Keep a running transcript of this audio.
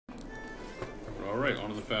Alright, on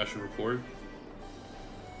to the fashion report.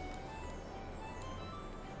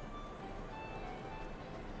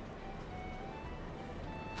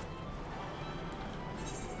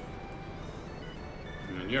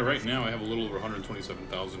 And yeah, right now I have a little over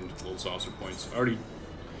 127,000 gold saucer points. I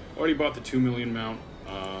already bought the 2 million mount.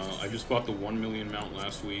 I just bought the 1 million mount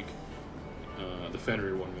last week. The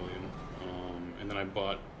Fenrir 1 million. And then I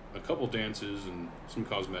bought a couple dances and some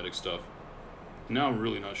cosmetic stuff. Now I'm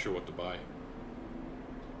really not sure what to buy.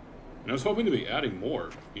 And I was hoping to be adding more.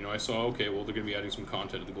 You know, I saw, okay, well, they're going to be adding some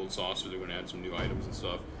content to the gold saucer. They're going to add some new items and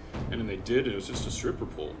stuff. And then they did, and it was just a stripper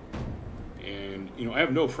pull. And, you know, I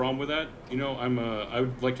have no problem with that. You know, I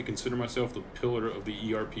would like to consider myself the pillar of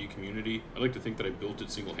the ERP community. I like to think that I built it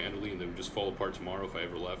single-handedly and they would just fall apart tomorrow if I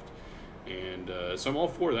ever left. And so I'm all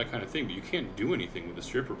for that kind of thing, but you can't do anything with the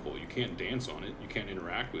stripper pole. You can't dance on it. You can't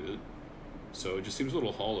interact with it. So it just seems a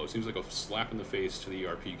little hollow. It seems like a slap in the face to the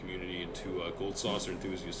ERP community and to gold saucer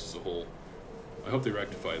enthusiasts as a whole. I hope they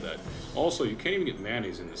rectify that. Also, you can't even get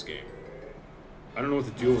mayonnaise in this game. I don't know what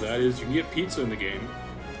the deal with that is. You can get pizza in the game,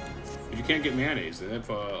 but you can't get mayonnaise. And if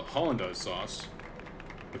Hollandaise sauce,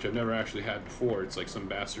 which I've never actually had before, it's like some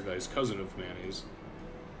bastardized cousin of mayonnaise.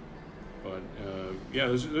 But yeah,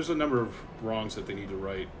 there's a number of wrongs that they need to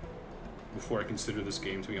right before I consider this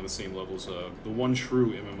game to be on the same level as the one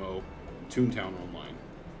true MMO, Toontown Online.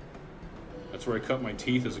 That's where I cut my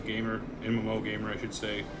teeth as a gamer, MMO gamer I should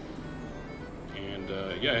say. And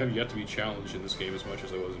yeah, I have yet to be challenged in this game as much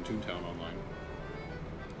as I was in Toontown Online.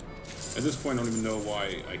 At this point I don't even know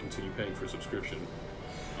why I continue paying for a subscription.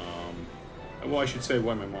 Well, I should say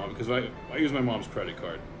why my mom, because I use my mom's credit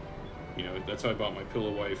card. You know, that's how I bought my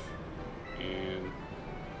pillow wife. And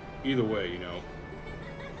either way, you know,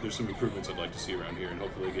 there's some improvements I'd like to see around here, and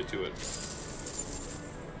hopefully I get to it.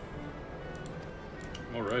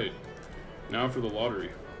 Alright, now for the lottery.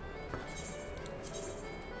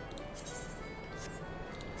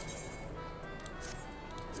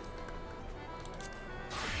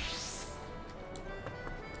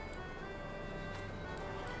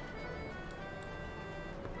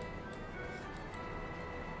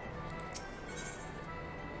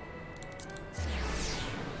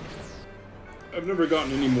 I've never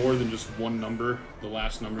gotten any more than just one number, the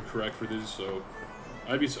last number correct for these, so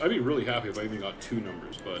I'd be really happy if I even got 2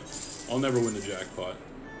 numbers, but I'll never win the jackpot,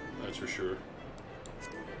 that's for sure.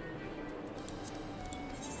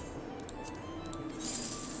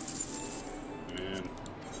 Man,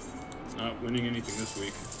 not winning anything this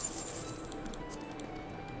week.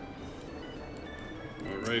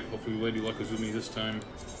 Alright, hopefully Lady Luck is with me this time.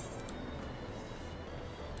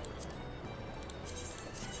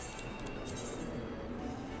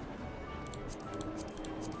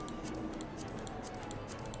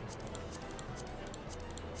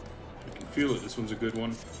 Feel it. This one's a good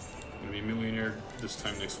one. I'm gonna be a millionaire this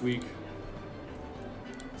time next week.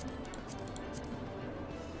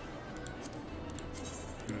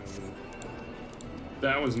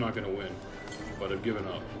 That one's not gonna win, but I've given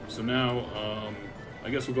up. So now, I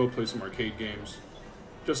guess we'll go play some arcade games,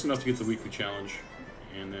 just enough to get the weekly challenge,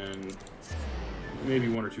 and then maybe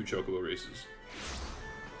 1 or 2 chocobo races.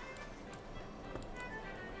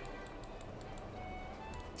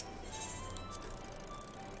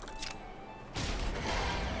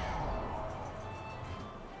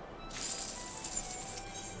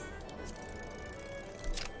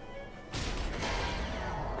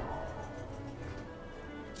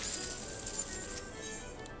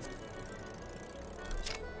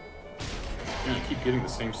 Man, I keep getting the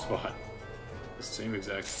same spot. The same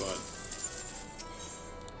exact spot.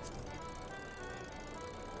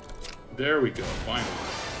 There we go, finally.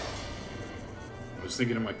 I was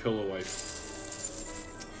thinking of my pillow wife.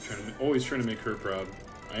 Always trying to make her proud.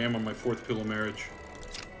 I am on my 4th pillow marriage,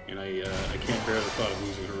 and I can't bear the thought of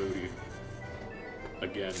losing Haruhi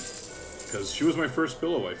again. Because she was my first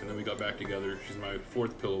pillow wife, and then we got back together. She's my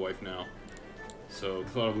 4th pillow wife now. So the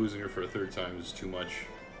thought of losing her for a 3rd time is too much.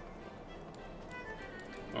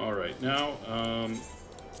 Alright, now,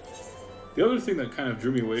 the other thing that kind of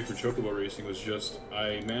drew me away from chocobo racing was just,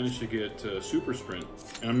 I managed to get Super Sprint,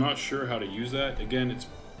 and I'm not sure how to use that. Again, it's,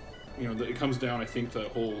 you know, it comes down, I think, to the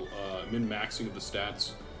whole min-maxing of the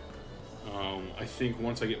stats. I think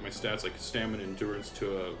once I get my stats, like stamina and endurance,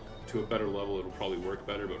 to a better level, it'll probably work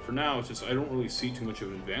better, but for now, it's just, I don't really see too much of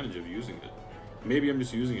an advantage of using it. Maybe I'm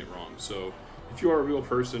just using it wrong, so if you are a real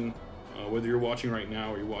person, whether you're watching right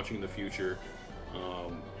now or you're watching in the future,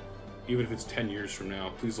 even if it's 10 years from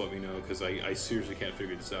now, please let me know, because I seriously can't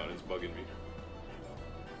figure this out. It's bugging me.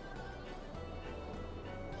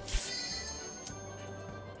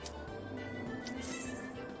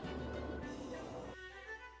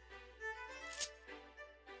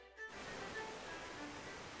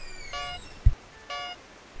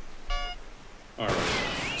 Alright.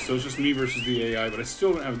 So it's just me versus the AI, but I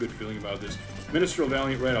still don't have a good feeling about this. Minstrel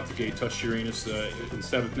Valiant right off the gate, touched Uranus in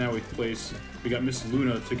 7th, now 8th place. We got Miss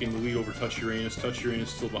Luna taking the lead over Touch Uranus. Touch Uranus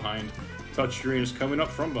still behind. Touch Uranus coming up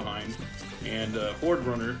from behind. And Horde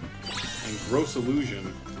Runner and Gross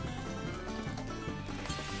Illusion.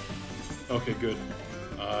 Okay, good.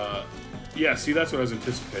 Yeah, see, that's what I was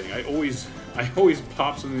anticipating. I always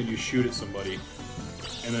pop something that you shoot at somebody,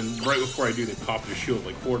 and then right before I do, they pop their shield,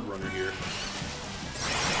 like Horde Runner here.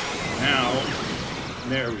 Now,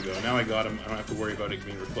 there we go. Now I got him. I don't have to worry about it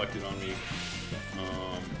being reflected on me.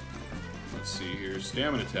 Let's see here.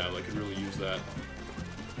 Stamina tab. I could really use that.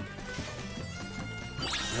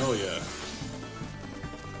 Hell yeah.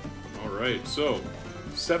 Alright, so,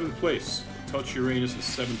 7th place. Touch Uranus is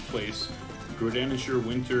 7th place. Grodanisher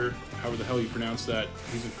Winter, however the hell you pronounce that,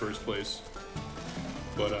 he's in 1st place.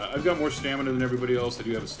 But I've got more stamina than everybody else. I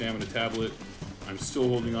do have a stamina tablet. I'm still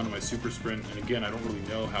holding on to my super sprint, and again, I don't really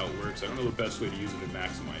know how it works. I don't know the best way to use it and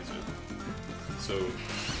maximize it. So,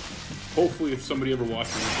 hopefully if somebody ever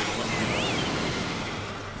watches this, they can let me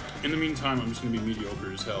know. In the meantime, I'm just going to be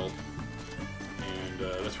mediocre as hell. And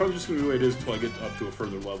that's probably just going to be the way it is until I get up to a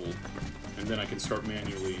further level. And then I can start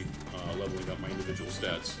manually leveling up my individual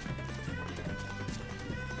stats.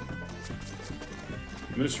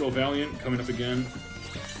 Minstrel Valiant coming up again.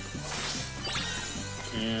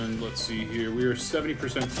 And let's see here, we are 70%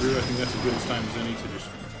 through. I think that's as good as time as any to just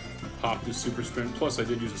pop this super sprint. Plus, I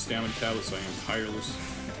did use a stamina tablet, so I am tireless.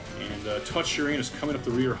 And Touch Uranus coming up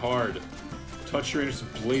the rear hard. Touch Uranus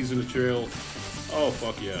blazing the trail. Oh,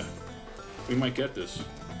 fuck yeah. We might get this.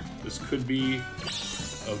 This could be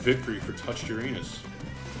a victory for Touch Uranus.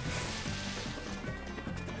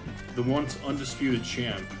 The once undisputed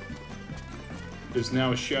champ is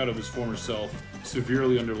now a shadow of his former self,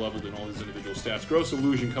 severely underleveled in all his individual stats. Gross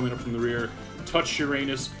Illusion coming up from the rear. Touch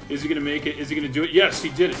Uranus. Is he going to make it? Is he going to do it? Yes, he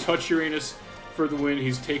did it. Touch Uranus for the win.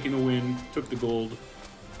 He's taking the win. Took the gold.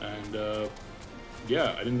 And,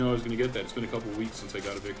 yeah, I didn't know I was going to get that. It's been a couple weeks since I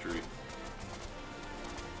got a victory.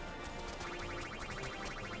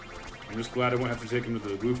 I'm just glad I won't have to take him to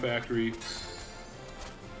the glue factory.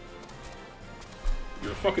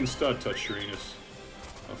 You're a fucking stud, Touch Uranus.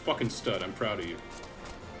 A fucking stud. I'm proud of you.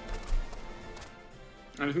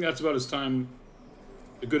 And I think that's about as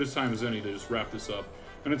good as time as any to just wrap this up.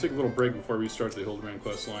 I'm going to take a little break before I restart the Hildebrand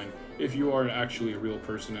quest line. If you are actually a real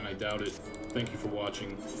person, and I doubt it, thank you for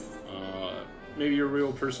watching. Maybe you're a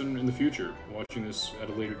real person in the future, watching this at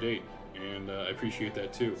a later date, and I appreciate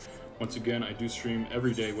that too. Once again, I do stream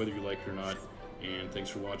every day, whether you like it or not, and thanks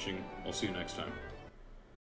for watching. I'll see you next time.